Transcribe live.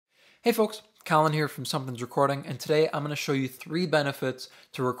Hey folks, Colin here from Sumthins Recording, and today I'm going to show you 3 benefits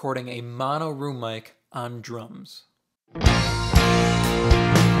to recording a mono room mic on drums.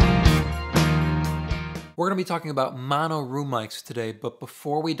 We're going to be talking about mono room mics today, but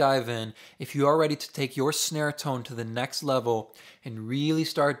before we dive in, if you are ready to take your snare tone to the next level and really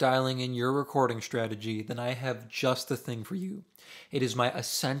start dialing in your recording strategy, then I have just the thing for you. It is my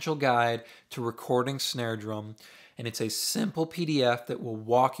essential guide to recording snare drum, and it's a simple PDF that will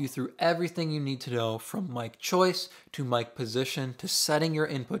walk you through everything you need to know, from mic choice to mic position to setting your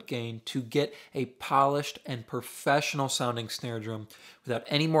input gain, to get a polished and professional sounding snare drum without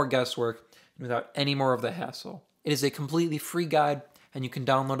any more guesswork and without any more of the hassle. It is a completely free guide, and you can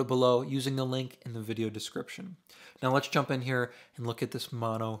download it below using the link in the video description. Now let's jump in here and look at this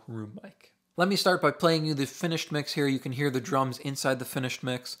mono room mic. Let me start by playing you the finished mix here. You can hear the drums inside the finished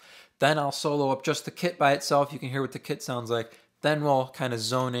mix. Then I'll solo up just the kit by itself. You can hear what the kit sounds like. Then we'll kind of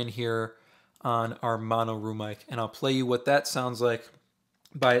zone in here on our mono room mic, and I'll play you what that sounds like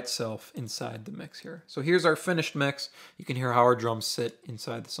by itself inside the mix here. So here's our finished mix. You can hear how our drums sit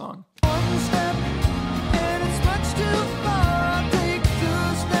inside the song. One step, and it's much too far. I'll take 2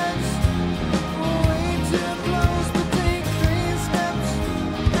 steps, way too close, but take 3 steps,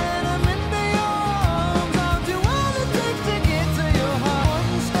 and I'm into your arms. I'll do all it takes to get to your heart.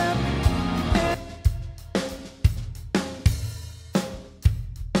 One step,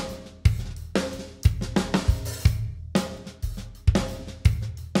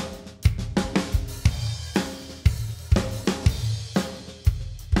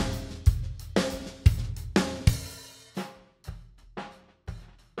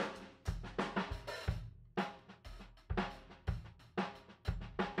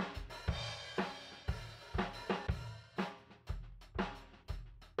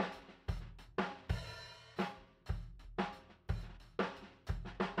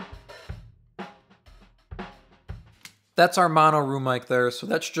 That's our mono room mic there. So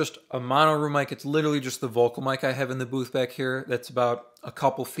that's just a mono room mic. It's literally just the vocal mic I have in the booth back here. That's about a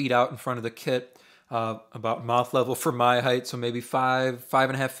couple feet out in front of the kit, about mouth level for my height. So maybe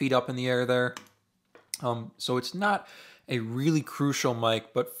 5.5 feet up in the air there. So it's not a really crucial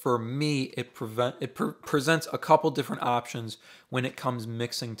mic, but for me, it presents a couple different options when it comes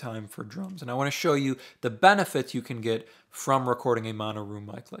mixing time for drums. And I want to show you the benefits you can get from recording a mono room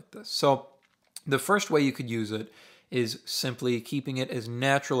mic like this. So the first way you could use it is simply keeping it as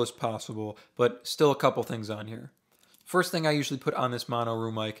natural as possible, but still a couple things on here. First thing I usually put on this mono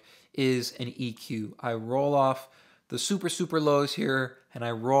room mic is an EQ. I roll off the super lows here, and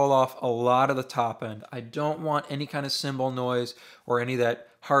I roll off a lot of the top end. I don't want any kind of cymbal noise or any of that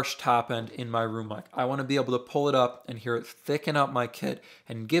harsh top end in my room mic. I want to be able to pull it up and hear it thicken up my kit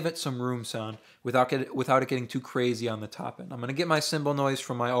and give it some room sound without it getting too crazy on the top end. I'm going to get my cymbal noise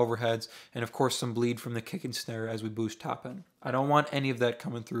from my overheads and of course some bleed from the kick and snare as we boost top end. I don't want any of that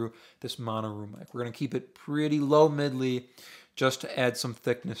coming through this mono room mic. We're going to keep it pretty low midly just to add some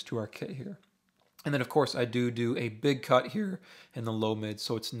thickness to our kit here. And then, of course, I do a big cut here in the low mid,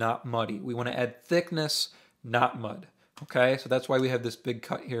 so it's not muddy. We want to add thickness, not mud. Okay, so that's why we have this big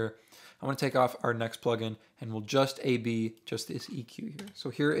cut here. I want to take off our next plugin, and we'll just A-B just this EQ here. So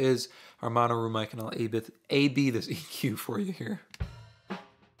here is our mono room mic, and I'll A-B this EQ for you here.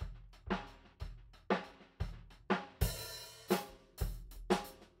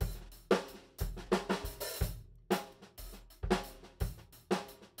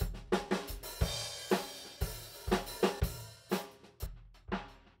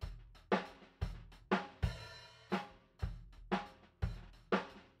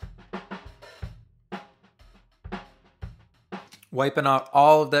 Wiping out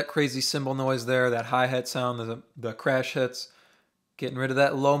all of that crazy cymbal noise there, that hi-hat sound, the crash hits, getting rid of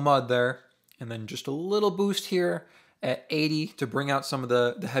that low mud there, and then just a little boost here at 80 to bring out some of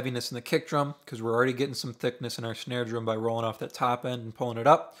the heaviness in the kick drum, because we're already getting some thickness in our snare drum by rolling off that top end and pulling it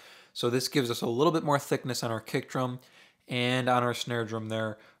up. So this gives us a little bit more thickness on our kick drum and on our snare drum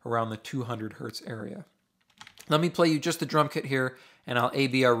there around the 200 hertz area. Let me play you just the drum kit here, and I'll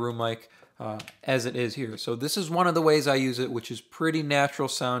A-B our room mic as it is here. So this is one of the ways I use it, which is pretty natural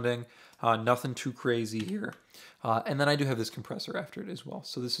sounding, nothing too crazy here. And then I do have this compressor after it as well.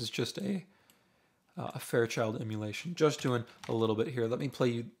 So this is just a Fairchild emulation, just doing a little bit here. Let me play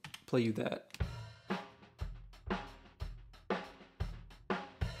you that.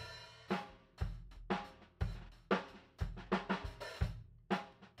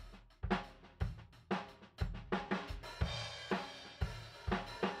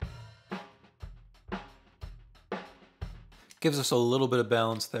 Gives us a little bit of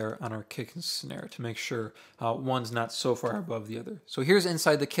balance there on our kick and snare to make sure one's not so far above the other. So here's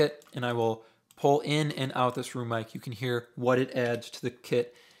inside the kit, and I will pull in and out this room mic. You can hear what it adds to the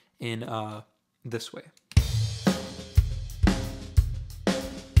kit in this way.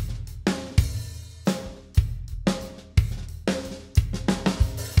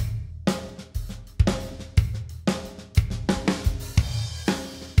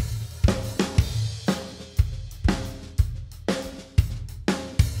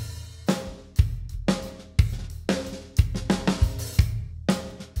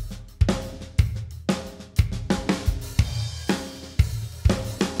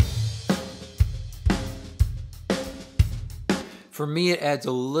 For me, it adds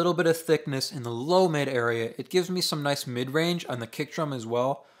a little bit of thickness in the low mid area. It gives me some nice mid range on the kick drum as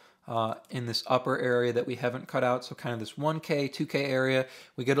well, in this upper area that we haven't cut out. So kind of this 1K, 2K area.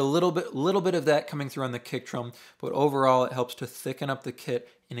 We get a little bit of that coming through on the kick drum, but overall it helps to thicken up the kit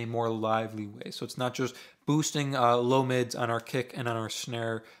in a more lively way. So it's not just boosting low mids on our kick and on our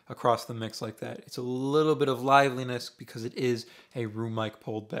snare across the mix like that. It's a little bit of liveliness because it is a room mic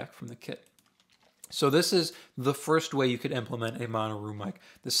pulled back from the kit. So this is the first way you could implement a mono room mic.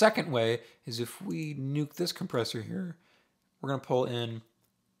 The second way is if we nuke this compressor here, we're going to pull in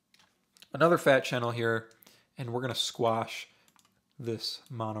another fat channel here, and we're going to squash this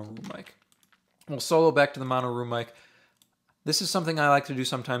mono room mic. We'll solo back to the mono room mic. This is something I like to do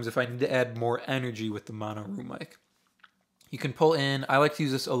sometimes if I need to add more energy with the mono room mic. You can pull in, I like to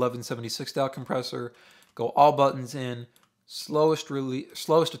use this 1176 style compressor, go all buttons in, slowest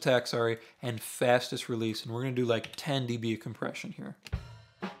attack, and fastest release, and we're going to do like 10 dB of compression here.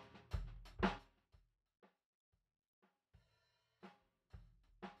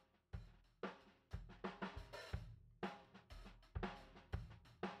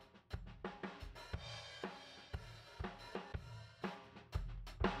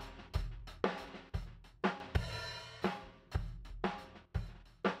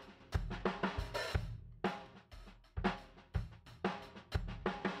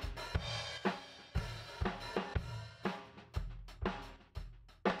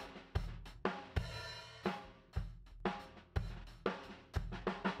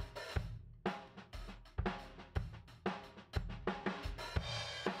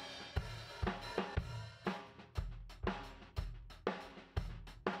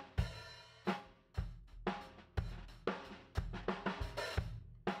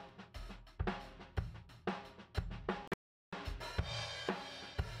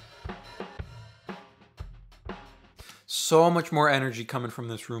 So much more energy coming from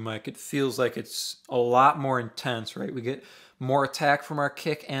this room mic. It feels like it's a lot more intense, right? We get more attack from our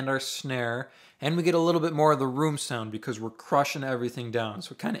kick and our snare, and we get a little bit more of the room sound because we're crushing everything down.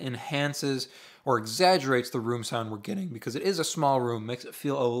 So it kind of enhances or exaggerates the room sound we're getting because it is a small room, makes it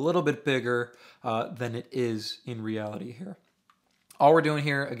feel a little bit bigger than it is in reality here. All we're doing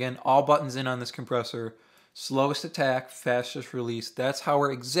here, again, all buttons in on this compressor, slowest attack, fastest release. That's how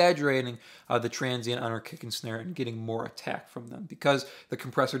we're exaggerating the transient on our kick and snare and getting more attack from them because the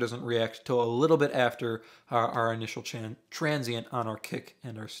compressor doesn't react till a little bit after our initial transient on our kick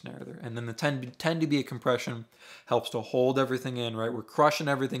and our snare there. And then the 10 dB of compression helps to hold everything in, right? We're crushing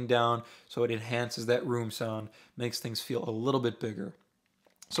everything down, so it enhances that room sound, makes things feel a little bit bigger.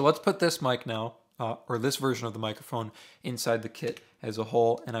 So let's put this mic now, or this version of the microphone, inside the kit as a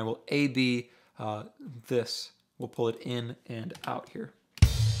whole, and I will A-B this. We'll pull it in and out here.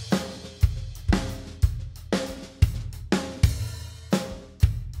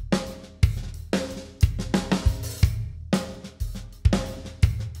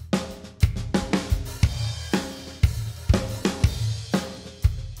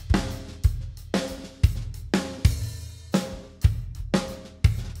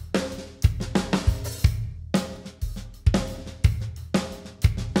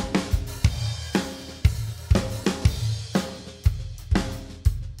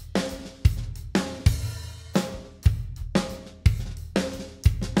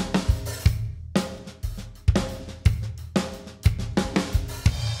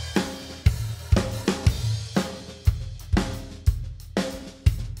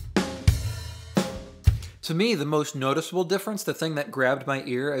 To me, the most noticeable difference, the thing that grabbed my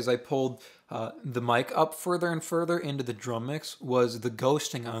ear as I pulled the mic up further and further into the drum mix, was the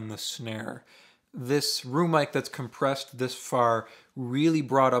ghosting on the snare. This room mic that's compressed this far really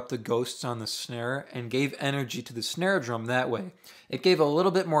brought up the ghosts on the snare and gave energy to the snare drum that way. It gave a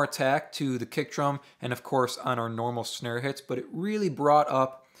little bit more attack to the kick drum and of course on our normal snare hits, but it really brought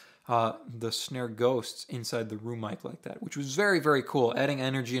up the snare ghosts inside the room mic like that, which was very, very cool, adding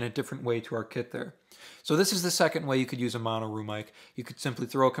energy in a different way to our kit there. So this is the second way you could use a mono room mic. You could simply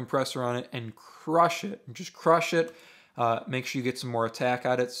throw a compressor on it and crush it. Just crush it. Make sure you get some more attack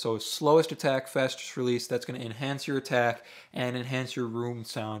at it. So slowest attack, fastest release, that's going to enhance your attack and enhance your room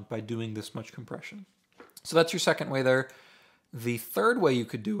sound by doing this much compression. So that's your second way there. The third way you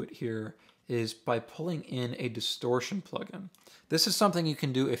could do it here is by pulling in a distortion plugin. This is something you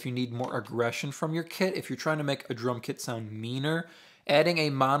can do if you need more aggression from your kit. If you're trying to make a drum kit sound meaner, adding a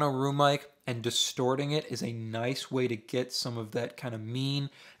mono room mic and distorting it is a nice way to get some of that kind of mean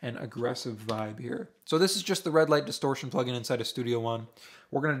and aggressive vibe here. So this is just the red light distortion plugin inside of Studio One.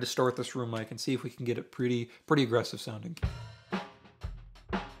 We're going to distort this room mic and see if we can get it pretty aggressive sounding.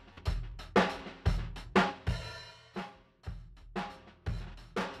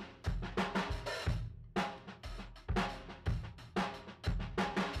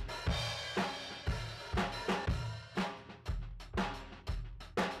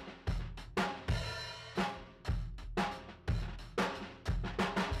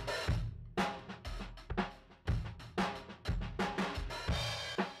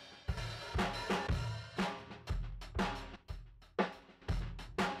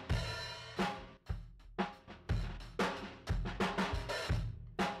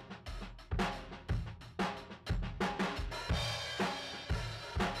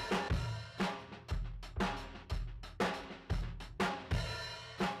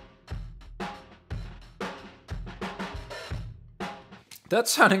 That's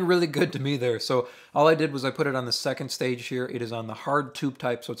sounding really good to me there. So all I did was I put it on the second stage here. It is on the hard tube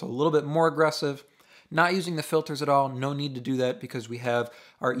type, so it's a little bit more aggressive. Not using the filters at all. No need to do that because we have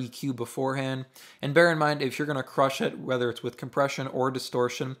our EQ beforehand. And bear in mind, if you're going to crush it, whether it's with compression or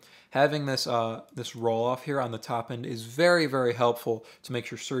distortion, having this this roll off here on the top end is very, very helpful to make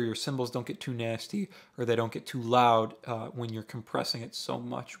sure your cymbals don't get too nasty or they don't get too loud when you're compressing it so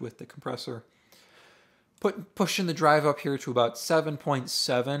much with the compressor. Pushing the drive up here to about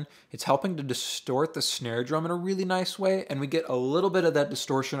 7.7. It's helping to distort the snare drum in a really nice way, and we get a little bit of that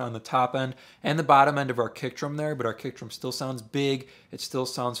distortion on the top end and the bottom end of our kick drum there, but our kick drum still sounds big, it still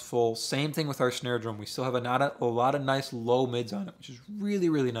sounds full. Same thing with our snare drum. We still have a lot of nice low mids on it, which is really,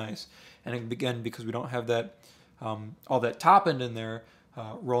 really nice. And again, because we don't have that all that top end in there,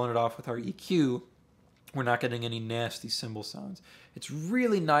 rolling it off with our EQ, we're not getting any nasty cymbal sounds. It's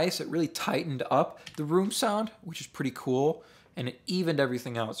really nice. It really tightened up the room sound, which is pretty cool, and it evened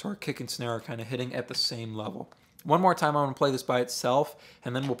everything out, so our kick and snare are kind of hitting at the same level. One more time, I'm going to play this by itself,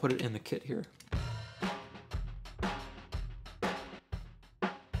 and then we'll put it in the kit here.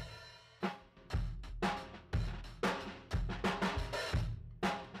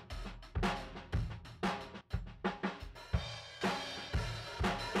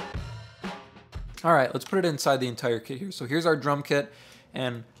 All right, let's put it inside the entire kit here. So here's our drum kit,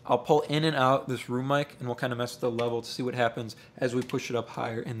 and I'll pull in and out this room mic, and we'll kind of mess with the level to see what happens as we push it up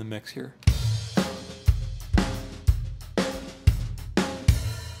higher in the mix here.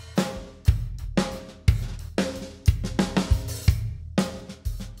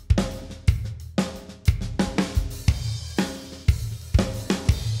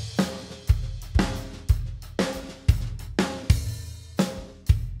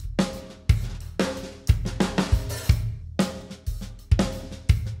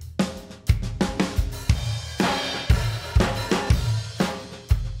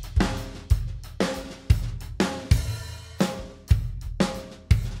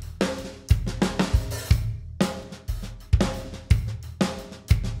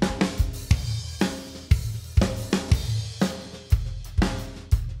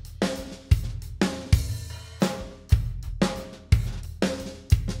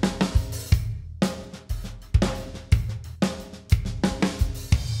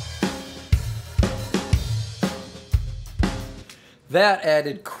 That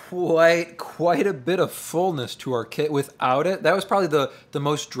added quite a bit of fullness to our kit. Without it, that was probably the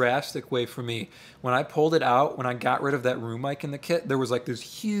most drastic way for me. When I pulled it out, when I got rid of that room mic in the kit, there was like this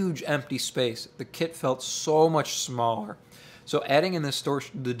huge empty space. The kit felt so much smaller. So adding in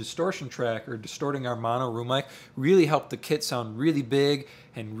the distortion track, or distorting our mono room mic, really helped the kit sound really big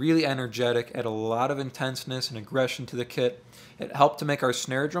and really energetic, add a lot of intenseness and aggression to the kit. It helped to make our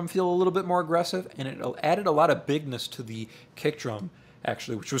snare drum feel a little bit more aggressive, and it added a lot of bigness to the kick drum,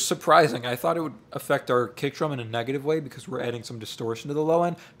 actually, which was surprising. I thought it would affect our kick drum in a negative way because we're adding some distortion to the low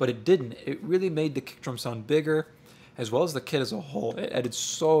end, but it didn't. It really made the kick drum sound bigger, as well as the kit as a whole. It added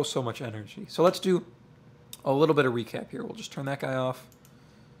so much energy. So let's do a little bit of recap here. We'll just turn that guy off.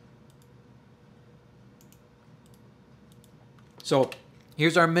 So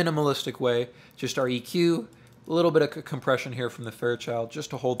Here's our minimalistic way, just our EQ, a little bit of compression here from the Fairchild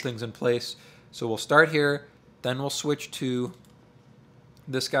just to hold things in place. So we'll start here, then we'll switch to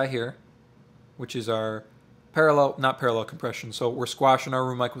this guy here, which is our not parallel compression. So we're squashing our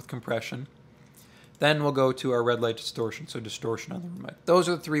room mic with compression. Then we'll go to our red light distortion, so distortion on the room mic. Those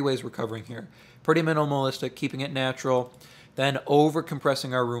are the 3 ways we're covering here. Pretty minimalistic, keeping it natural, then over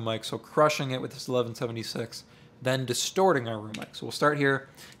compressing our room mic, so crushing it with this 1176, then distorting our room mic. So we'll start here,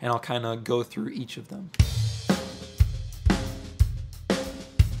 and I'll kind of go through each of them.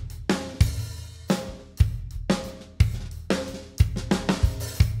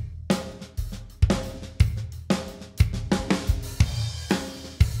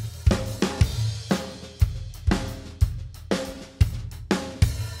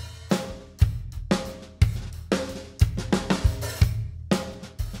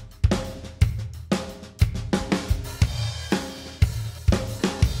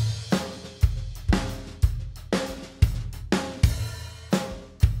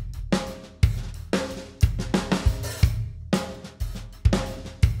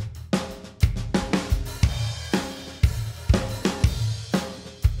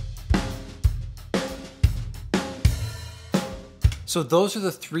 So those are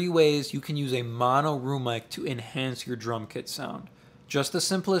the 3 ways you can use a mono room mic to enhance your drum kit sound. Just the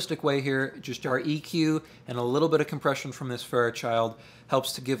simplistic way here, just our EQ and a little bit of compression from this Fairchild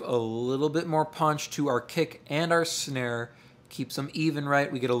helps to give a little bit more punch to our kick and our snare, keeps them even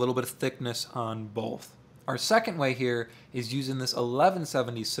right, we get a little bit of thickness on both. Our second way here is using this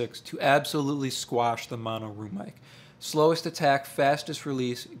 1176 to absolutely squash the mono room mic. Slowest attack, fastest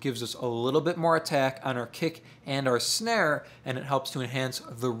release gives us a little bit more attack on our kick and our snare, and it helps to enhance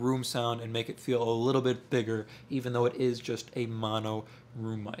the room sound and make it feel a little bit bigger, even though it is just a mono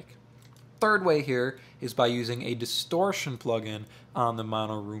room mic. Third way here is by using a distortion plugin on the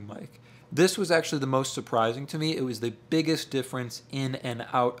mono room mic. This was actually the most surprising to me. It was the biggest difference in and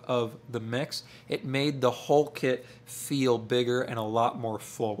out of the mix. It made the whole kit feel bigger and a lot more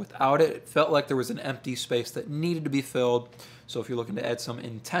full. Without it, it felt like there was an empty space that needed to be filled. So if you're looking to add some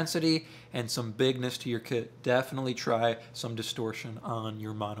intensity and some bigness to your kit, definitely try some distortion on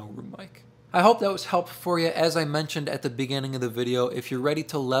your mono room mic. I hope that was helpful for you. As I mentioned at the beginning of the video, if you're ready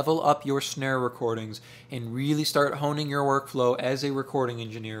to level up your snare recordings and really start honing your workflow as a recording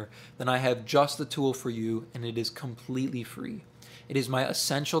engineer, then I have just the tool for you, and it is completely free. It is my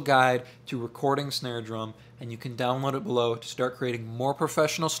essential guide to recording snare drum, and you can download it below to start creating more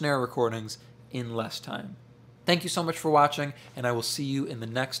professional snare recordings in less time. Thank you so much for watching, and I will see you in the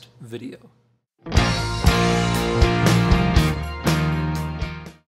next video.